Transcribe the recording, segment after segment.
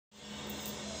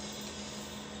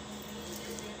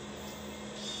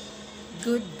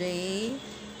Good day.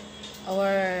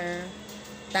 Our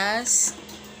task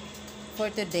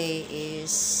for today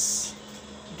is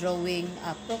drawing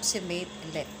approximate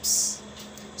ellipse.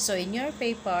 So in your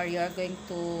paper, you are going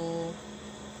to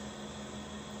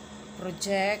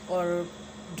project or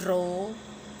draw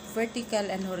vertical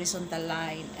and horizontal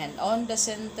line, and on the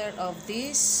center of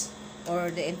this or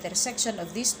the intersection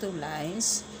of these two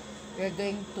lines, you're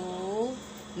going to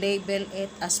label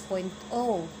it as point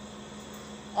O.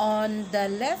 On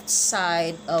the left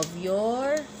side of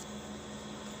your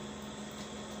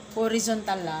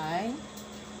horizontal line,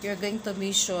 you're going to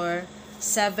measure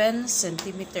 7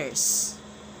 centimeters.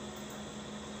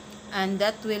 And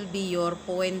that will be your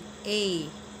point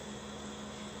A.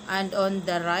 And on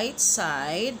the right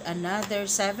side, another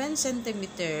 7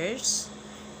 centimeters.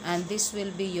 And this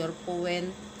will be your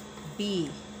point B.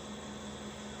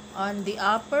 On the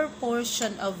upper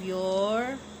portion of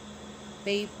your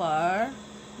paper,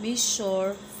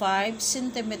 measure 5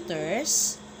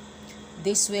 centimeters.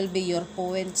 This will be your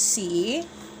point C.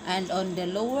 And on the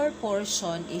lower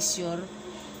portion is your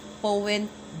point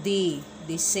D.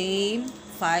 The same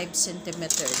 5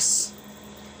 centimeters.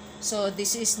 So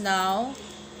this is now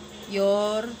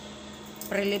your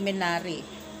preliminary.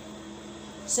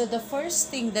 So the first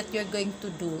thing that you're going to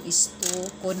do is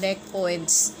to connect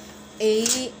points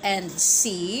A and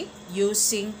C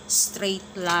using straight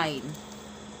line.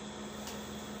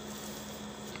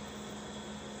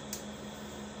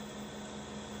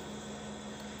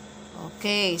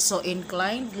 Okay, so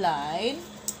inclined line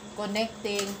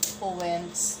connecting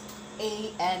points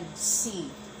A and C.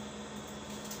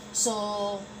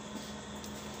 So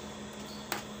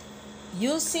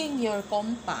using your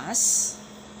compass,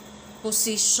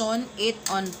 position it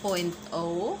on point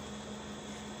O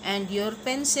and your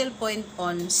pencil point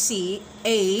on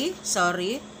A.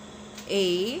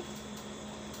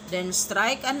 Then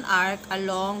strike an arc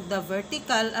along the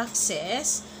vertical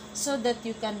axis so that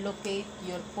you can locate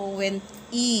your point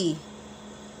E.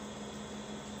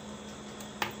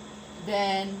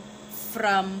 Then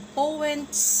from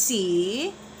point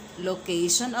C,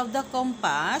 location of the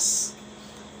compass,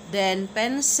 then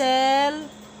pencil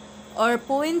or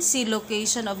point C,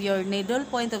 location of your needle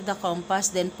point of the compass,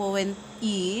 then point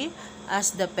E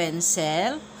as the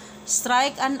pencil.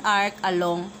 Strike an arc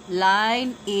along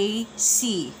line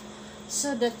AC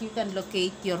so that you can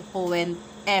locate your point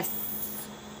F.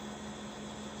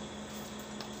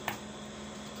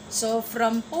 So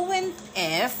from point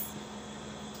F,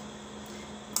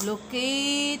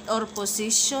 locate or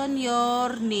position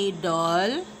your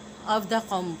needle of the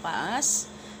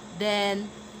compass, then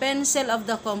pencil of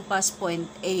the compass point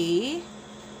A,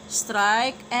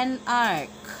 strike an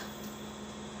arc,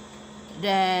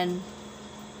 then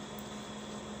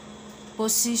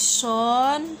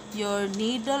position your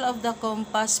needle of the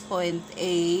compass point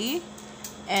A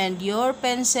and your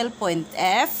pencil point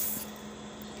F.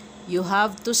 You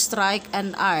have to strike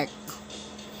an arc.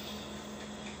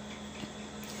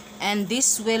 And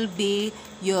this will be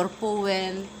your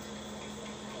point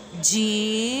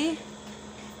G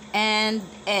and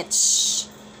H.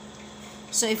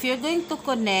 So if you're going to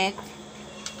connect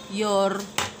your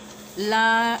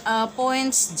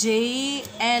points J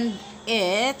and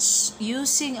H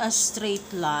using a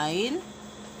straight line,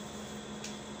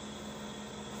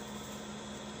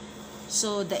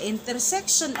 so the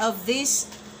intersection of this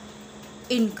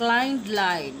inclined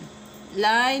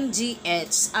line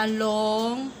GH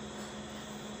along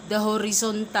the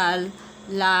horizontal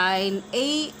line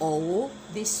AO,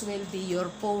 this will be your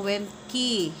point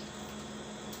K.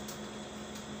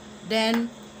 Then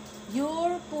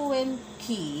your point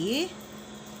K,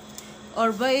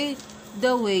 or by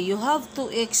the way, you have to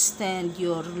extend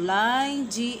your line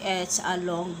GH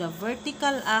along the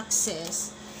vertical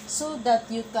axis so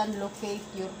that you can locate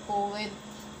your point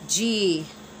G.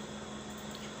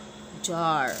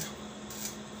 Jar.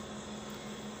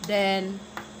 Then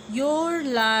your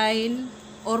line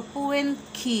or point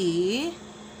K,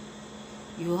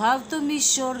 you have to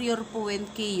measure your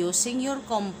point K using your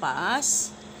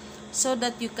compass so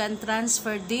that you can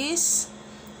transfer this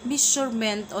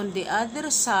measurement on the other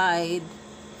side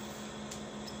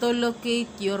to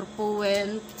locate your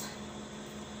point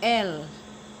L.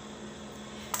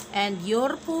 And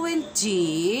your point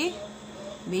G,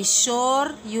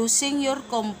 measure using your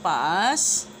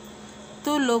compass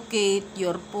to locate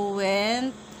your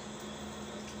point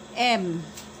M.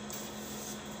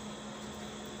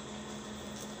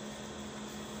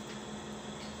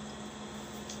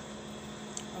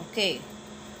 Okay,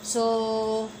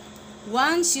 so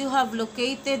once you have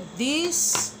located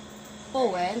these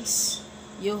points,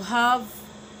 you have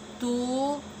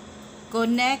to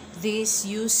connect this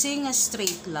using a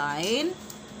straight line.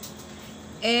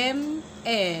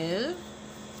 ML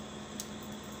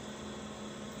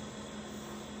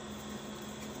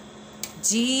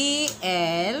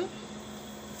GL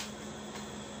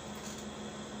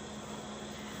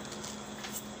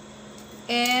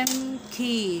MQ.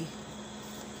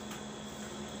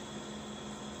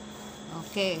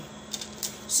 Okay.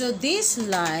 So these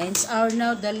lines are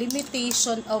now the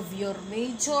limitation of your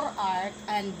major arc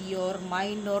and your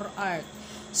minor arc.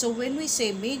 So when we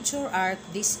say major arc,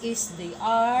 this is the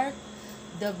arc,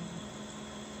 the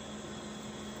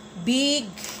big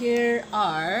here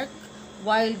arc,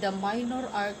 while the minor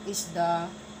arc is the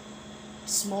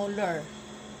smaller.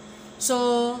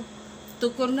 So to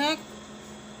connect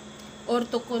or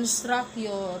to construct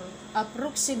your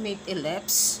approximate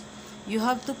ellipse, you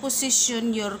have to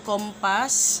position your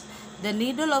compass, the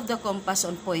needle of the compass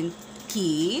on point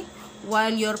P,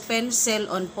 while your pencil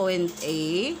on point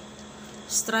A.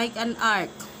 Strike an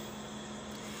arc.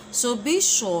 So be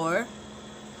sure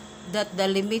that the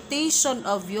limitation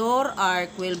of your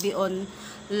arc will be on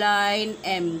line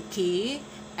MK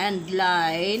and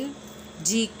line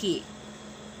GK.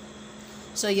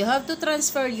 So you have to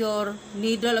transfer your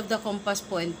needle of the compass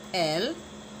point L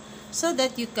so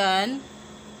that you can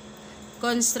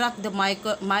construct the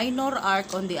minor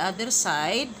arc on the other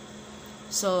side.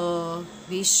 So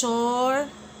be sure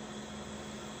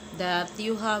that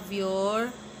you have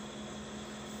your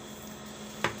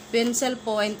pencil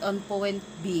point on point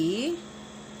B.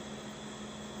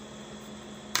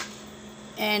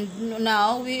 And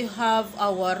now we have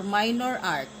our minor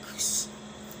arcs.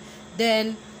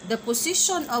 Then the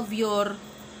position of your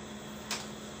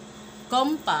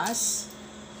compass,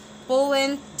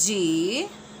 point G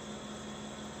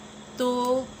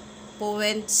to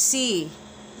point C.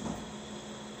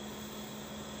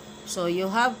 So you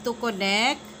have to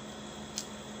connect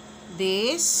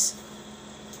this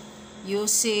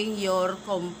using your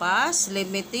compass.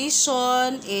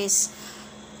 Limitation is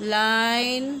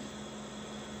line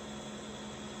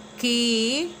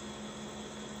key,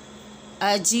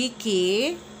 G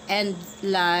key, and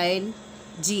line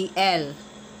GL.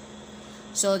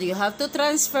 So you have to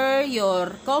transfer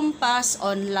your compass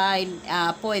on line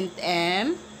point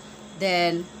M,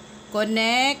 then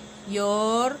connect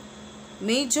your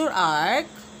major arc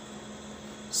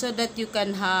so that you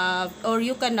can have, or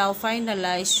you can now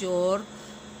finalize your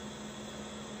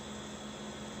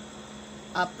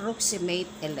approximate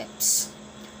ellipse.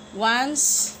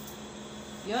 Once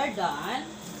you're done,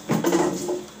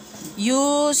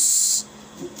 use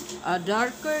a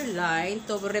darker line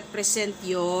to represent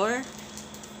your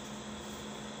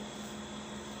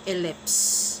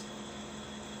ellipse.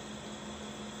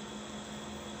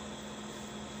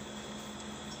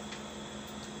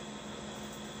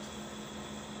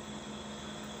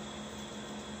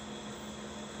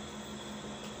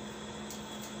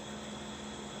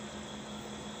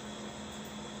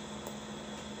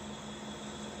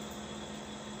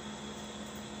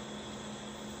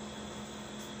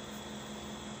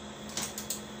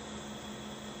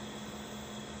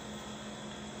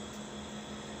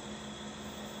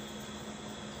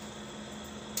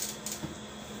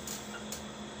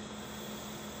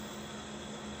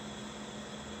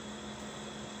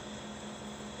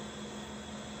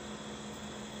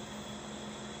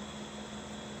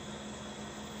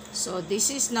 So this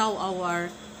is now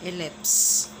our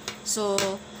ellipse. So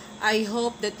I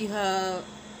hope that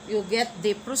you get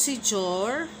the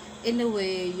procedure. In a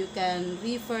way, you can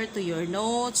refer to your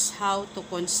notes how to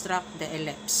construct the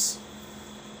ellipse.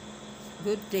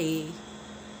 Good day.